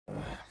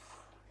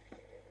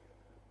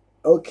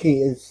Okay,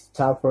 it's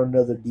time for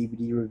another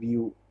DVD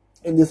review.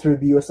 In this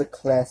review, it's a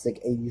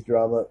classic 80s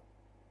drama.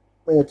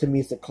 Well, to me,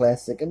 it's a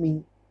classic. I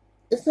mean,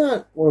 it's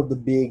not one of the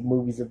big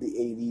movies of the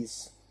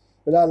 80s,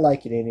 but I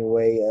like it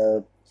anyway.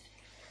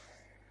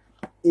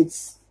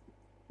 It's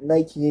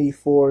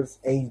 1984's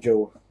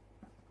Angel.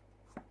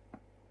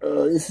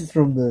 This is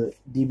from the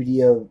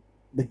DVD of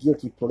the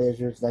Guilty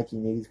Pleasures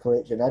 1980s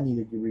collection. I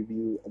needed to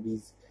review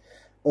these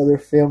other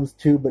films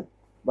too, but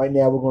right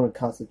now we're going to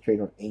concentrate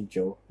on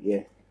Angel.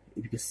 Yeah,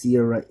 if you can see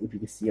it right, if you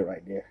can see it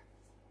right there.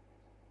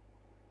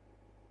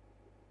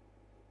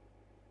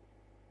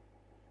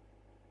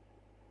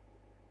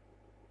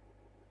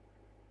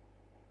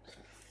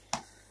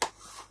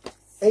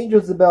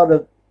 Angel's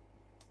about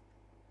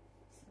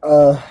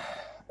uh,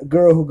 a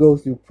girl who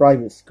goes to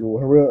private school.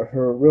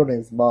 Her real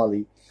name is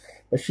Molly,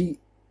 but she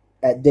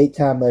at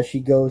daytime she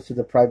goes to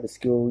the private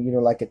school. You know,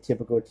 like a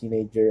typical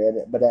teenager.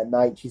 But at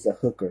night she's a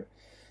hooker.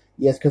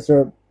 Yes, because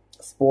her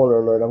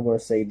spoiler alert. I'm going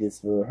to say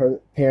this: her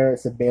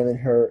parents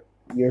abandoned her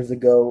years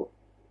ago.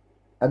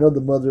 I know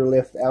the mother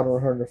left out on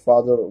her and the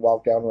father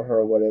walked out on her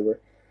or whatever.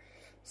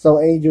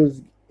 So Angel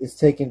is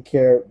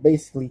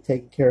basically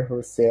taking care of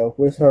herself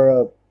with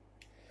her.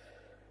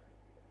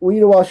 Well,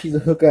 you know, while she's a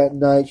hooker at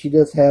night, she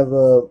does have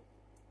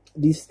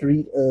these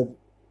street.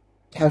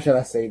 How should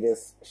I say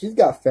this? She's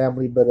got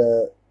family, but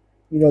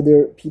you know,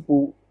 there are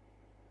people.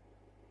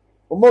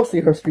 Well,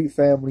 mostly her street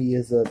family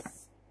is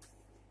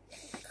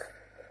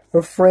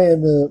her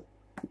friend,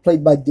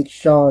 played by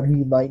Shawn, who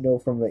you might know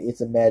from It's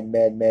a Mad,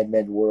 Mad, Mad,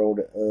 Mad World.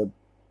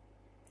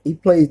 He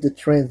plays the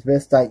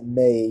transvestite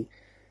May.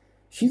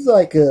 She's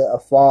like a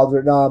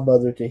father, not a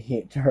mother to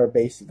her,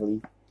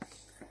 basically.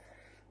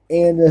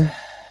 And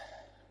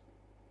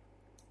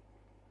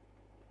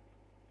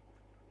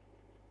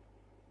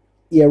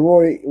yeah,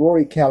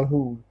 Rory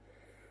Calhoun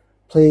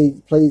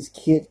plays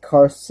Kit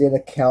Carson, a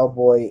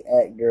cowboy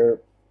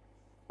actor,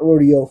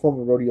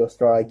 former rodeo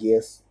star, I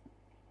guess.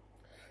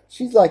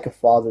 She's like a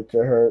father to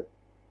her.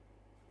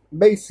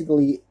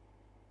 Basically,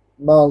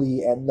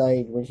 Molly at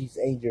night when she's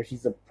Angel.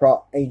 She's a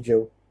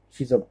prostitute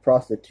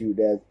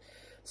that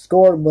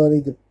scored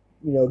money to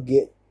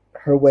get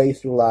her way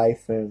through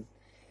life. And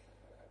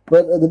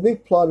but the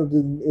big plot of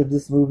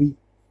this movie.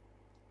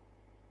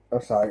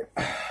 I'm sorry.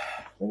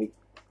 Let me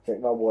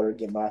drink my water,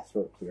 get my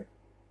throat clear.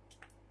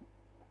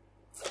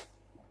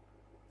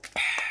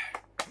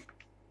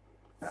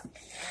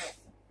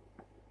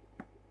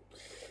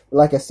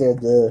 Like I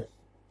said, the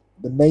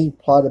main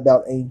plot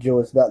about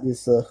Angel is about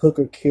this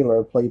hooker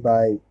killer played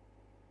by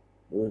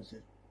what was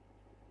it?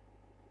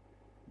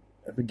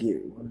 I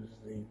forget what was his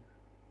name.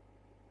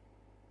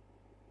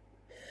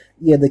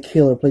 Yeah, the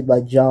killer played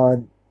by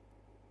John.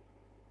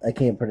 I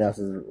can't pronounce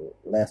his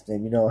last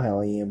name. You know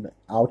how I am.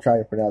 I'll try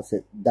to pronounce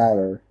it.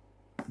 Diehl,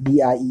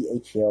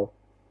 Diehl.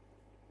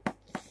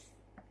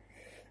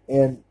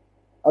 And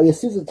oh yeah,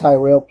 Susan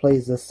Tyrrell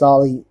plays a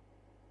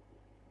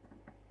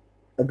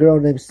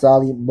girl named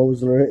Sally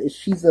Mosler.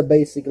 She's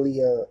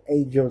basically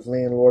Angel's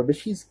landlord, but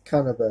she's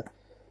kind of a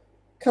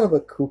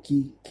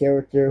kooky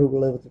character who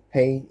will live with the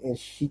pain, and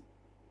she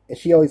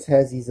always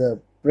has these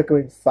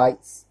bickering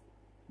fights,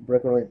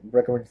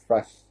 bickering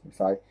fights. I'm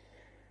sorry.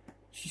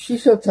 She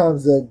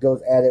sometimes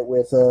goes at it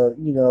with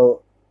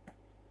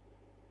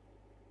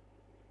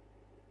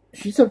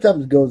she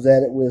sometimes goes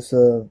at it with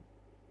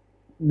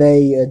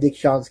May, Dick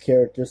Shawn's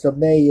character. So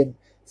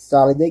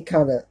Sally,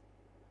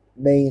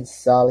 May and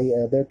Sally,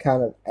 they're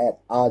kind of at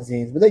odds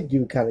ends, but they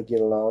do kind of get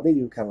along. They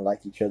do kind of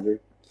like each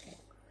other.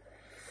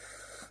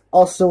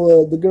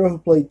 Also, the girl who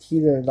played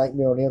Tina in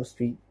Nightmare on Elm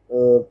Street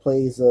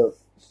plays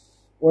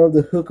one of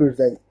the hookers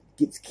that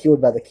gets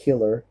killed by the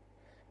killer.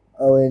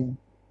 Oh, and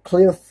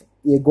Cliff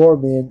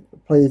Gorman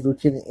plays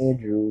Lieutenant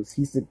Andrews.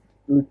 He's the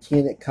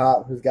lieutenant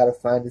cop who's got to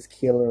find his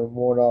killer and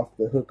warn off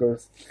the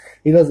hookers.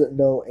 He doesn't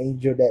know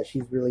Angel that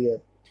she's really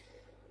a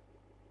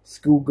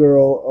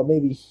schoolgirl, or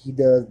maybe he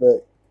does,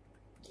 but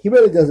he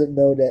really doesn't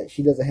know that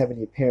she doesn't have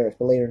any parents.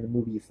 But later in the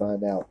movie, you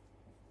find out.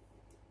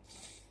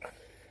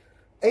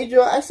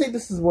 Angel, I say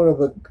this is one of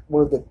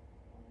the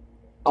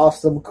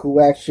awesome,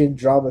 cool action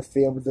drama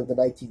films of the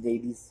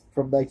 1980s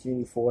from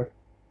 1984.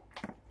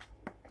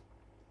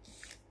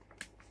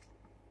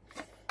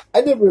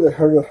 I never really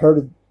heard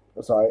of.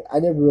 I'm sorry, I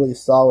never really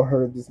saw or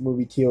heard of this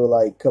movie till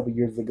like a couple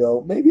years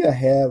ago. Maybe I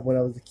have when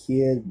I was a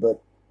kid,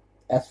 but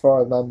as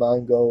far as my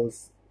mind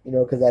goes,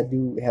 because I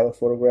do have a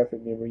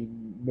photographic memory,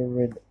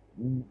 remembering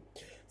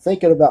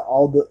thinking about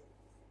all the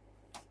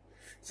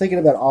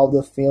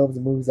films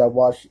and movies I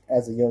watched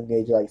as a young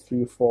age, like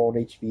 3 or 4 on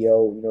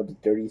HBO, the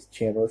dirtiest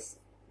channels.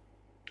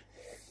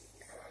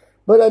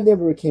 But I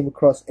never came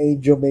across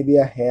Angel. Maybe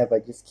I have. I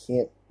just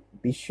can't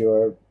be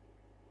sure.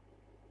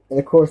 And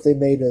of course, they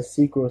made a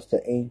sequels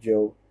to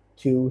Angel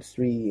 2,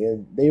 3,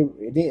 and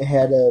it didn't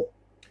had a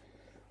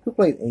who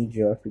played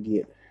Angel. I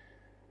forget.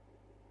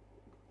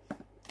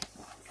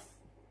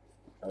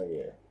 Oh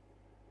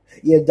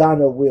yeah,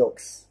 Donna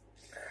Wilkes.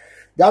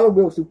 Donna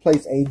Wilkes, who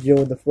plays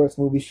Angel in the first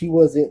movie, she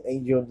wasn't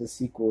Angel in the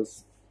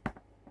sequels.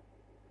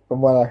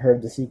 From what I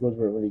heard, the sequels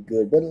weren't really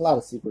good, but a lot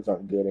of sequels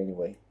aren't good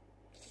anyway.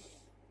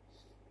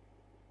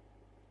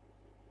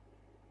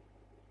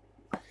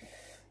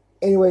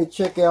 Anyway,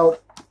 check out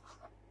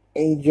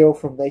Angel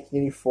from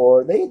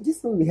 1984.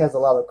 This movie has a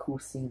lot of cool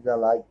scenes I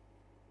like.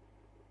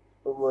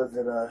 What was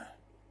it?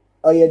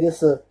 Oh yeah,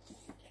 this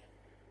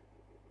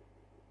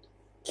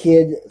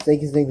kid, I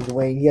think his name is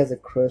Wayne. He has a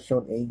crush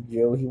on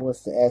Angel. He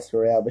wants to ask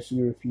her out, but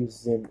she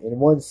refuses him. In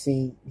one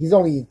scene, he's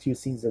only in 2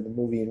 scenes of the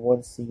movie. In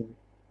one scene,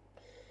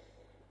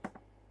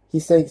 he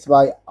thinks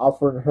by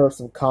offering her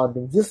some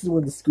condoms. This is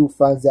when the school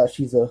finds out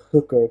she's a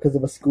hooker because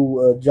of a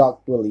school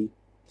jock bully.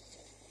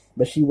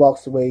 But she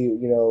walks away,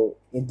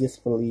 in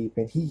disbelief,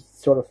 and he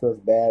sort of feels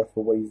bad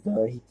for what he's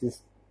done. He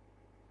just,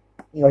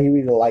 he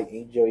really liked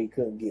Angel. He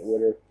couldn't get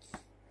with her.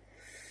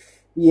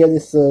 Yeah,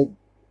 this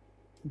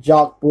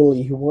jock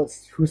bully who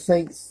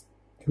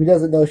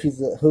doesn't know she's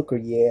a hooker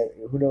yet,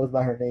 who knows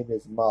by her name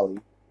is Molly,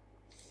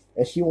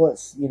 and she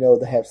wants,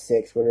 to have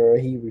sex with her.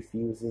 He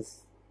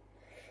refuses.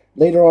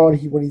 Later on,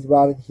 when he's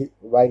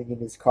riding in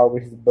his car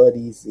with his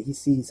buddies, he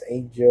sees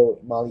Angel,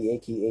 Molly,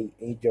 aka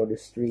Angel, on the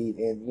street,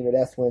 and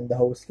that's when the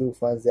whole school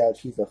finds out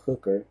she's a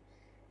hooker.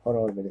 Hold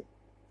on a minute.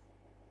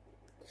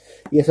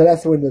 Yeah, so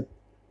that's when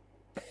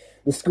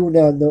the school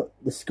now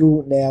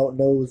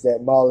knows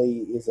that Molly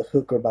is a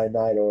hooker by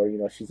night, or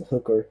she's a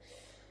hooker.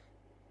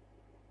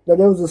 Now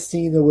there was a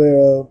scene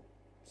where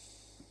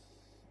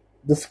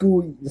the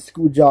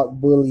school jock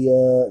bully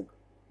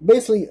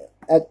basically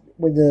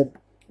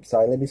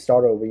sorry, let me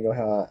start over. You know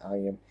how I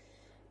am.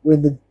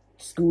 When the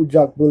school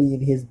jock bully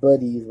and his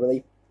buddies, when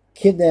they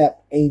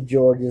kidnap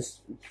Angel or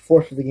just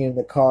force her to get in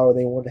the car when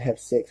they want to have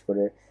sex with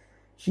her,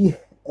 she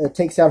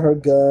takes out her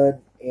gun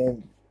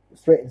and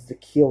threatens to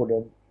kill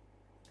them.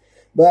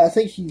 But I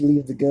think she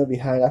leaves the gun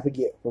behind. I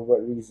forget for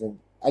what reason.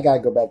 I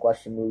gotta go back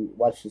watch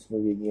this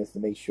movie again to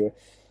make sure.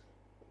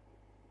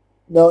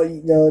 No,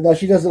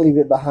 she doesn't leave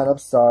it behind. I'm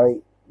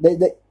sorry.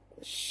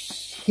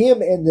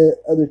 Him and the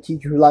other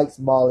teacher who likes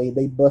Molly,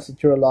 they bust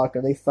into her locker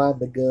and they find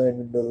the gun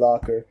in the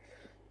locker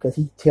because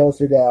he tells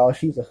her that,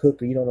 she's a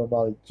hooker. You don't know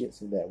Molly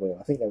Jensen that well.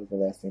 I think that was the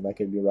last name. I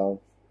could be wrong.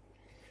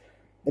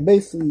 And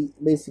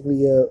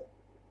basically,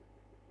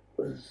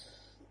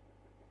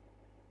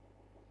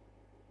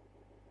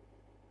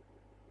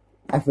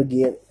 I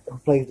forget who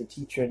plays the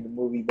teacher in the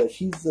movie, but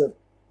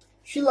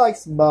she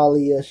likes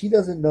Molly. She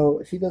doesn't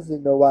know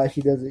why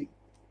she doesn't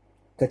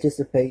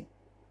participate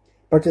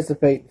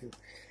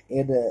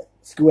in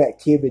school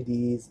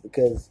activities,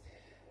 because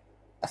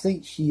I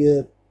think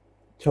she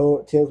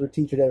tells her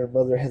teacher that her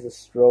mother has a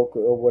stroke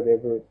or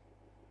whatever.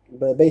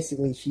 But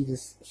basically,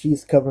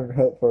 she's covering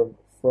her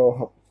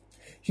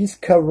she's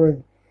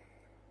covering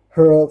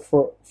her up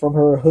from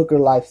her hooker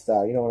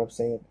lifestyle. You know what I'm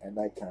saying? At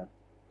nighttime.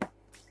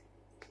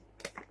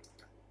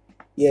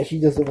 Yeah, she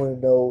doesn't want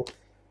to know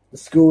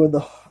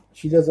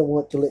she doesn't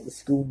want to let the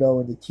school know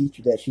and the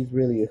teacher that she's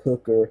really a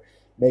hooker,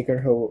 making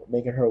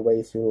her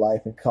way through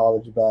life in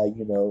college by,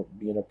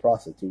 being a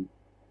prostitute.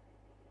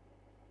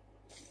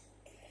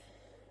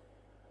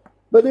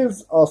 But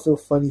there's also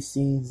funny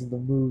scenes in the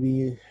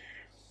movie.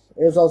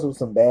 There's also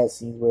some bad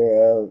scenes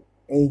where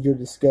Angel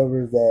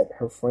discovers that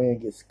her friend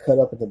gets cut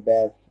up in the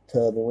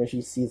bathtub, and when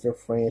she sees her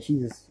friend, she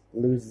just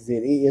loses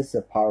it. It is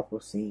a powerful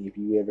scene if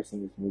you ever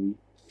seen this movie.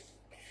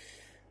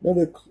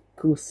 Another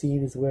cool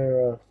scene is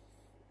where,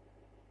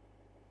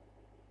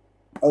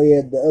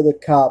 the other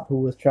cop who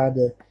was trying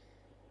to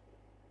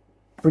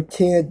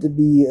pretend to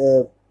be,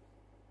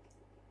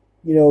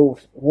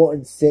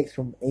 wanting sex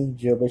from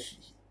Angel, but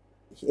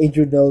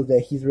Angel knows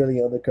that he's really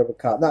an undercover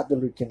cop, not the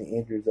Lieutenant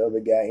Andrews, the other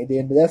guy. And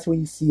then that's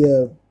when you see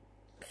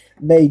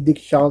Dick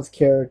Shawn's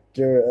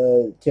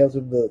character tells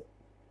him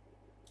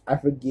I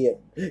forget.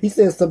 He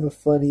says something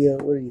funny.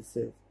 What did he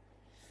say?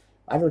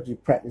 I know you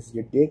practice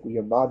your dick with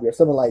your mom or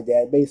something like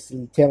that.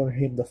 Basically telling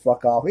him to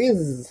fuck off. This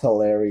is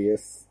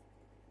hilarious.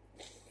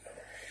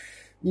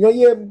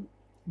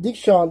 Dick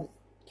Shawn,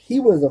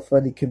 he was a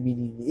funny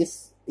comedian.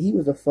 He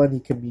was a funny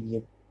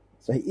comedian.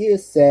 So it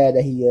is sad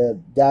that he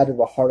died of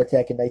a heart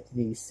attack in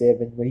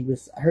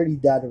 1987. I heard he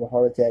died of a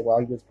heart attack while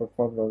he was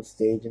performing on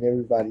stage, and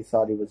everybody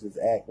thought it was his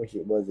act, which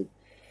it wasn't.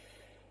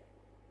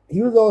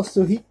 He was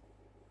also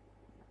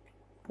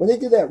when they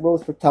did that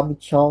roast for Tommy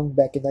Chong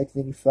back in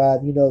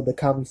 1985, the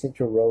Comedy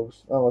Central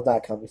roast. Oh, it's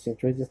not Comedy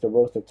Central. It's just a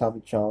roast of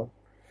Tommy Chong.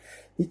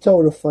 He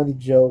told a funny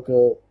joke.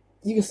 You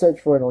can search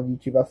for it on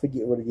YouTube. I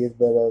forget what it is,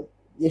 but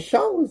Dick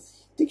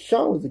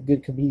Shawn was a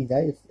good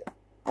comedian.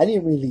 I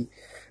didn't really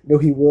know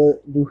who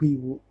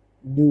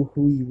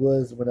he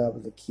was when I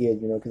was a kid,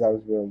 because I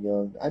was real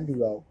young. I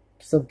knew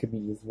some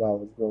comedians while I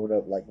was growing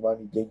up, like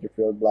Ronnie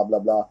Dangerfield, blah blah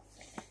blah.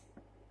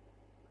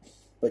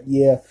 But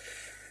yeah.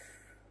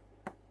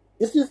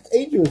 It's just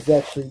Angel is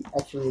actually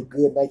a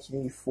good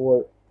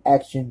 1984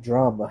 action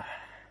drama.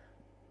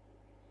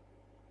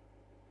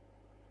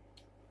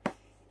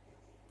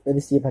 Let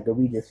me see if I can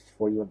read this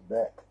for you on the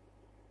back.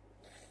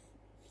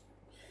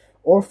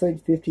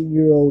 Orphaned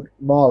 15-year-old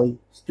Molly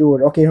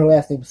Stewart. Okay, her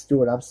last name is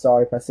Stewart. I'm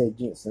sorry if I say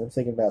Jensen. I'm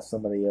thinking about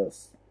somebody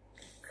else.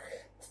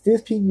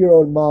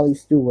 15-year-old Molly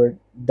Stewart,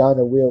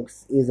 Donna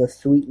Wilkes, is a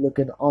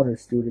sweet-looking honor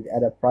student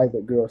at a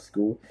private girls'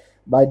 school.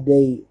 By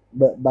day,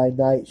 but by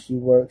night, she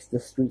works the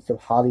streets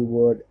of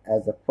Hollywood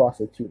as a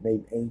prostitute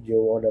named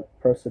Angel on a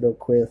personal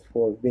quest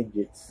for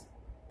vengeance.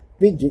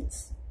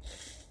 Vengeance.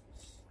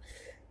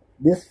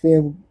 This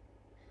film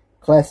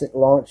classic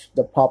launched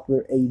the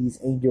popular '80s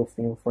Angel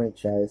film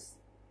franchise.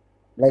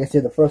 Like I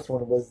said, the first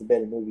one was the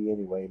better movie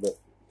anyway, but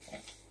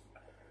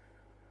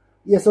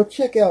yeah, so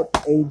check out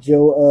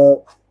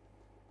Angel.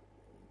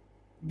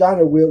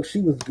 Donna Wilkes,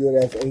 she was good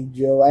as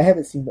Angel. I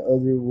haven't seen the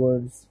other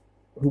ones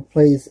who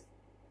plays.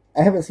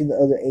 I haven't seen the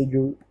other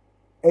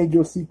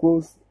Angel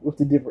sequels with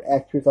the different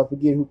actors. I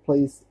forget who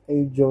plays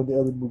Angel in the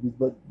other movies,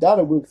 but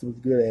Donna Wilkes was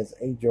good as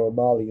Angel or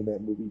Molly in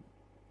that movie.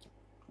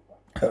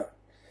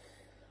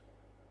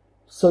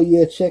 So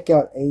yeah, check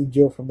out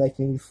Angel from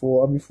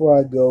 1984. Before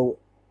I go,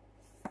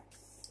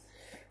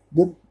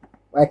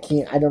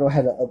 I don't know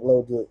how to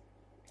upload the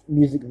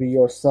music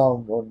video or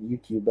song on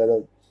YouTube,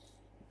 but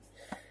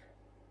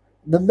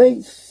the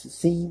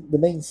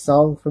main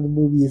song from the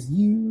movie is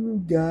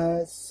 "You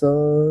Got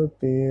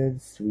Something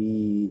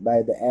Sweet"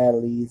 by the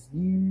Alleys.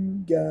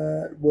 You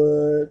got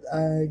what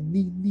I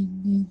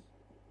need,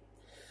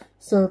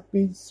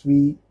 something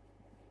sweet.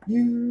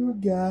 You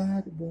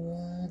got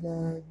what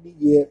I need.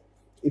 Yeah,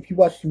 if you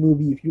watch the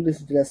movie, if you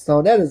listen to that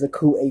song, that is a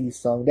cool '80s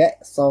song.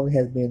 That song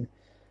has been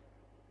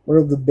one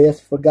of the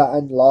best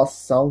forgotten,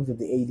 lost songs of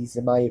the '80s,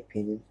 in my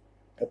opinion.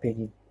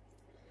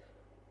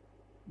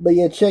 But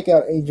yeah, check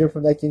out Angel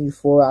from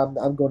 1984.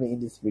 I'm going to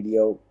end this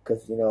video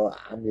because,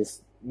 I'm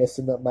just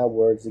messing up my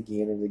words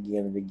again and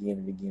again and again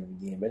and again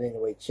and again. But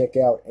anyway, check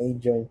out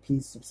Angel and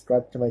please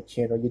subscribe to my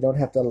channel. You don't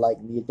have to like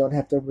me. You don't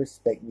have to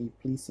respect me.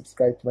 Please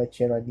subscribe to my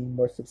channel. I need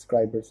more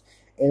subscribers.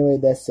 Anyway,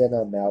 that's it.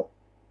 I'm out.